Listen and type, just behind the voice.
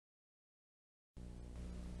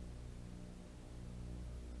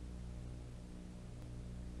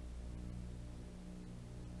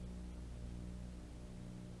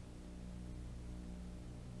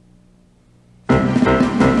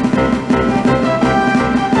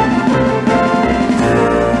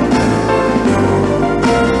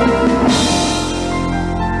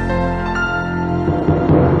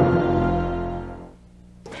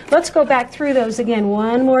let's go back through those again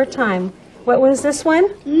one more time. What was this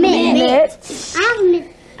one? Minute.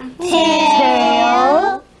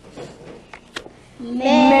 Tail.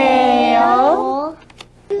 Mail.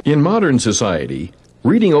 In modern society,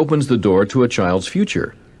 reading opens the door to a child's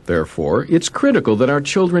future. Therefore, it's critical that our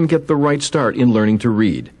children get the right start in learning to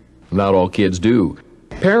read. Not all kids do.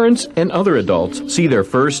 Parents and other adults see their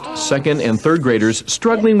first, second, and third graders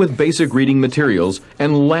struggling with basic reading materials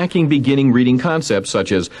and lacking beginning reading concepts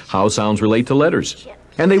such as how sounds relate to letters.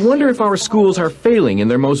 And they wonder if our schools are failing in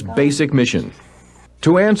their most basic mission.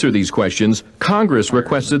 To answer these questions, Congress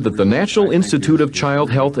requested that the National Institute of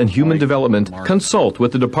Child Health and Human Development consult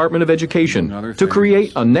with the Department of Education to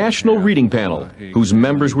create a national reading panel whose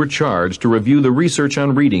members were charged to review the research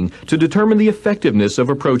on reading to determine the effectiveness of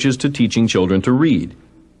approaches to teaching children to read.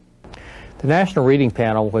 The National Reading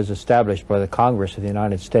Panel was established by the Congress of the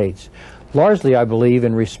United States, largely, I believe,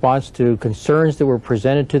 in response to concerns that were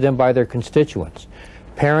presented to them by their constituents.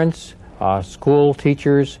 Parents, school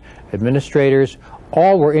teachers, administrators,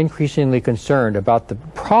 all were increasingly concerned about the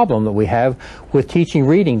problem that we have with teaching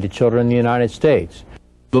reading to children in the United States.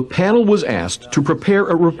 The panel was asked to prepare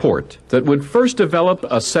a report that would first develop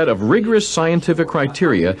a set of rigorous scientific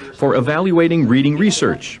criteria for evaluating reading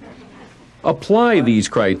research. Apply these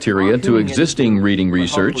criteria to existing reading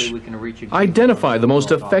research, identify the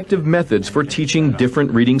most effective methods for teaching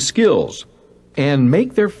different reading skills, and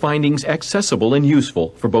make their findings accessible and useful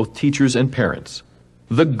for both teachers and parents.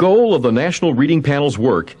 The goal of the National Reading Panel's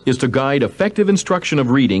work is to guide effective instruction of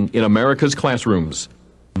reading in America's classrooms.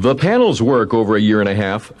 The panel's work over a year and a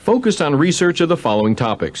half focused on research of the following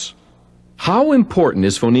topics. How important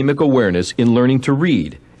is phonemic awareness in learning to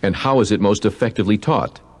read, and how is it most effectively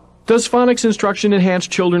taught? Does phonics instruction enhance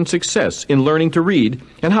children's success in learning to read,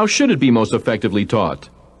 and how should it be most effectively taught?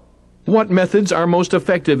 What methods are most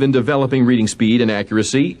effective in developing reading speed and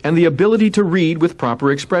accuracy and the ability to read with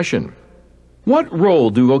proper expression? What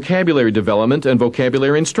role do vocabulary development and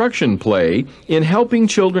vocabulary instruction play in helping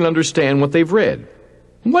children understand what they've read?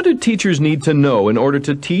 What do teachers need to know in order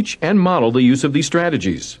to teach and model the use of these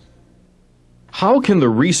strategies? How can the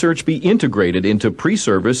research be integrated into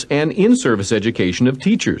pre-service and in-service education of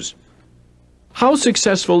teachers? How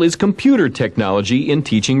successful is computer technology in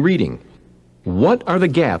teaching reading? What are the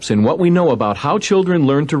gaps in what we know about how children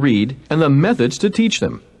learn to read and the methods to teach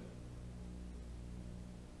them?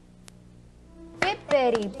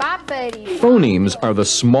 Phonemes are the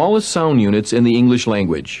smallest sound units in the English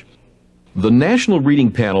language. The National Reading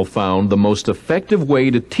Panel found the most effective way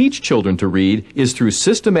to teach children to read is through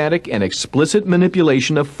systematic and explicit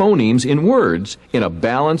manipulation of phonemes in words in a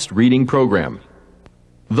balanced reading program.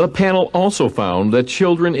 The panel also found that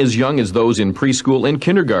children as young as those in preschool and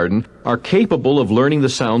kindergarten are capable of learning the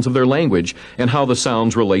sounds of their language and how the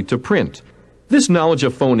sounds relate to print. This knowledge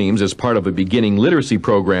of phonemes as part of a beginning literacy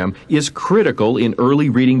program is critical in early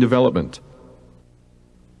reading development.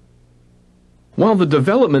 While the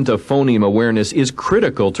development of phoneme awareness is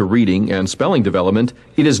critical to reading and spelling development,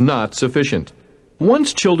 it is not sufficient.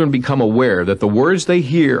 Once children become aware that the words they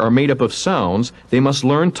hear are made up of sounds, they must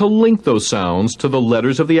learn to link those sounds to the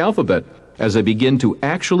letters of the alphabet as they begin to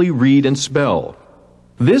actually read and spell.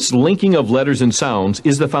 This linking of letters and sounds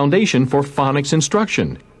is the foundation for phonics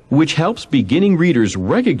instruction, which helps beginning readers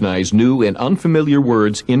recognize new and unfamiliar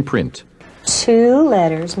words in print. Two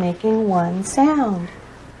letters making one sound.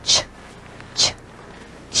 Ch, ch,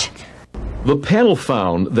 ch. The panel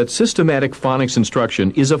found that systematic phonics instruction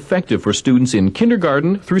is effective for students in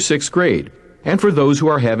kindergarten through 6th grade, and for those who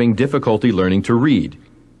are having difficulty learning to read.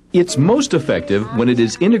 It's most effective when it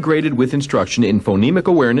is integrated with instruction in phonemic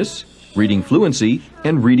awareness, reading fluency,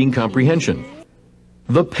 and reading comprehension.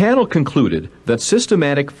 The panel concluded that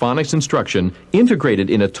systematic phonics instruction integrated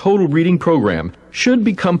in a total reading program should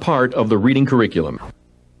become part of the reading curriculum.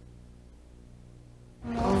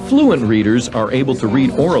 Fluent readers are able to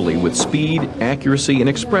read orally with speed, accuracy, and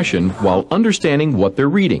expression while understanding what they're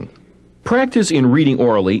reading. Practice in reading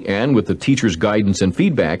orally and with the teacher's guidance and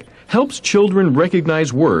feedback helps children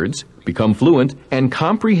recognize words, become fluent, and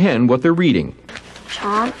comprehend what they're reading.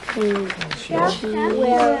 Chomp will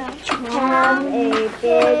have a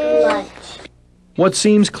big lunch. What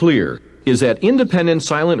seems clear is that independent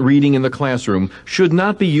silent reading in the classroom should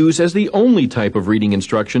not be used as the only type of reading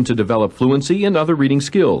instruction to develop fluency and other reading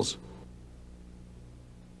skills.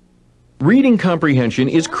 Reading comprehension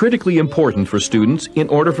is critically important for students in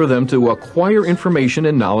order for them to acquire information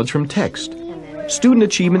and knowledge from text. Student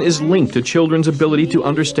achievement is linked to children's ability to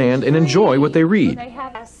understand and enjoy what they read.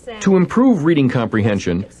 To improve reading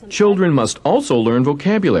comprehension, children must also learn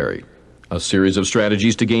vocabulary. A series of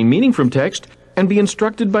strategies to gain meaning from text and be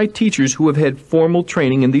instructed by teachers who have had formal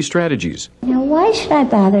training in these strategies. Now, why should I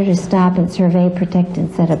bother to stop and survey, predict,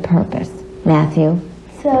 and set a purpose, Matthew?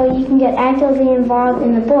 So you can get actively involved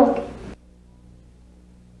in the book.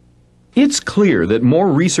 It's clear that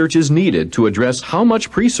more research is needed to address how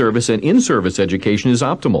much pre-service and in-service education is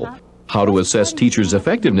optimal, how to assess teachers'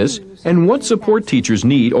 effectiveness, and what support teachers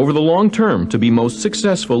need over the long term to be most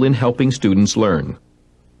successful in helping students learn.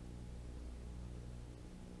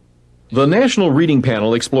 The National Reading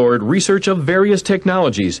Panel explored research of various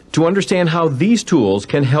technologies to understand how these tools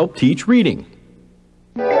can help teach reading.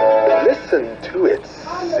 Listen to it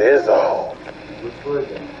sizzle.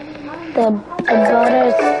 The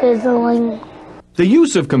butter sizzling. The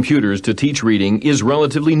use of computers to teach reading is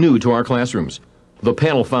relatively new to our classrooms. The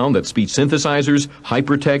panel found that speech synthesizers,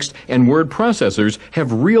 hypertext, and word processors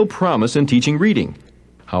have real promise in teaching reading.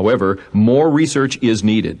 However, more research is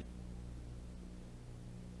needed.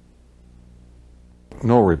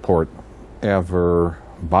 No report ever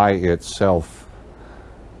by itself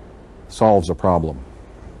solves a problem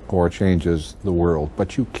or changes the world,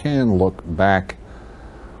 but you can look back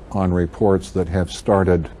on reports that have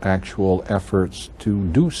started actual efforts to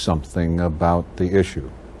do something about the issue.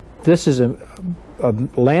 This is a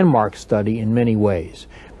landmark study in many ways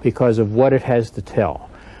because of what it has to tell.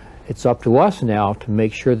 It's up to us now to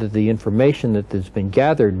make sure that the information that has been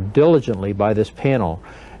gathered diligently by this panel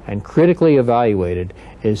and critically evaluated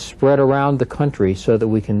is spread around the country so that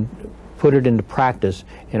we can put it into practice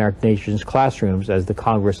in our nation's classrooms as the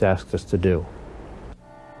Congress asks us to do.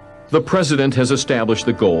 The President has established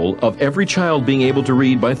the goal of every child being able to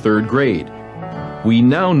read by 3rd grade. We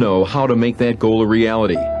now know how to make that goal a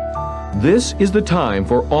reality. This is the time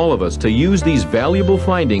for all of us to use these valuable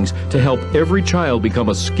findings to help every child become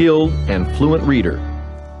a skilled and fluent reader.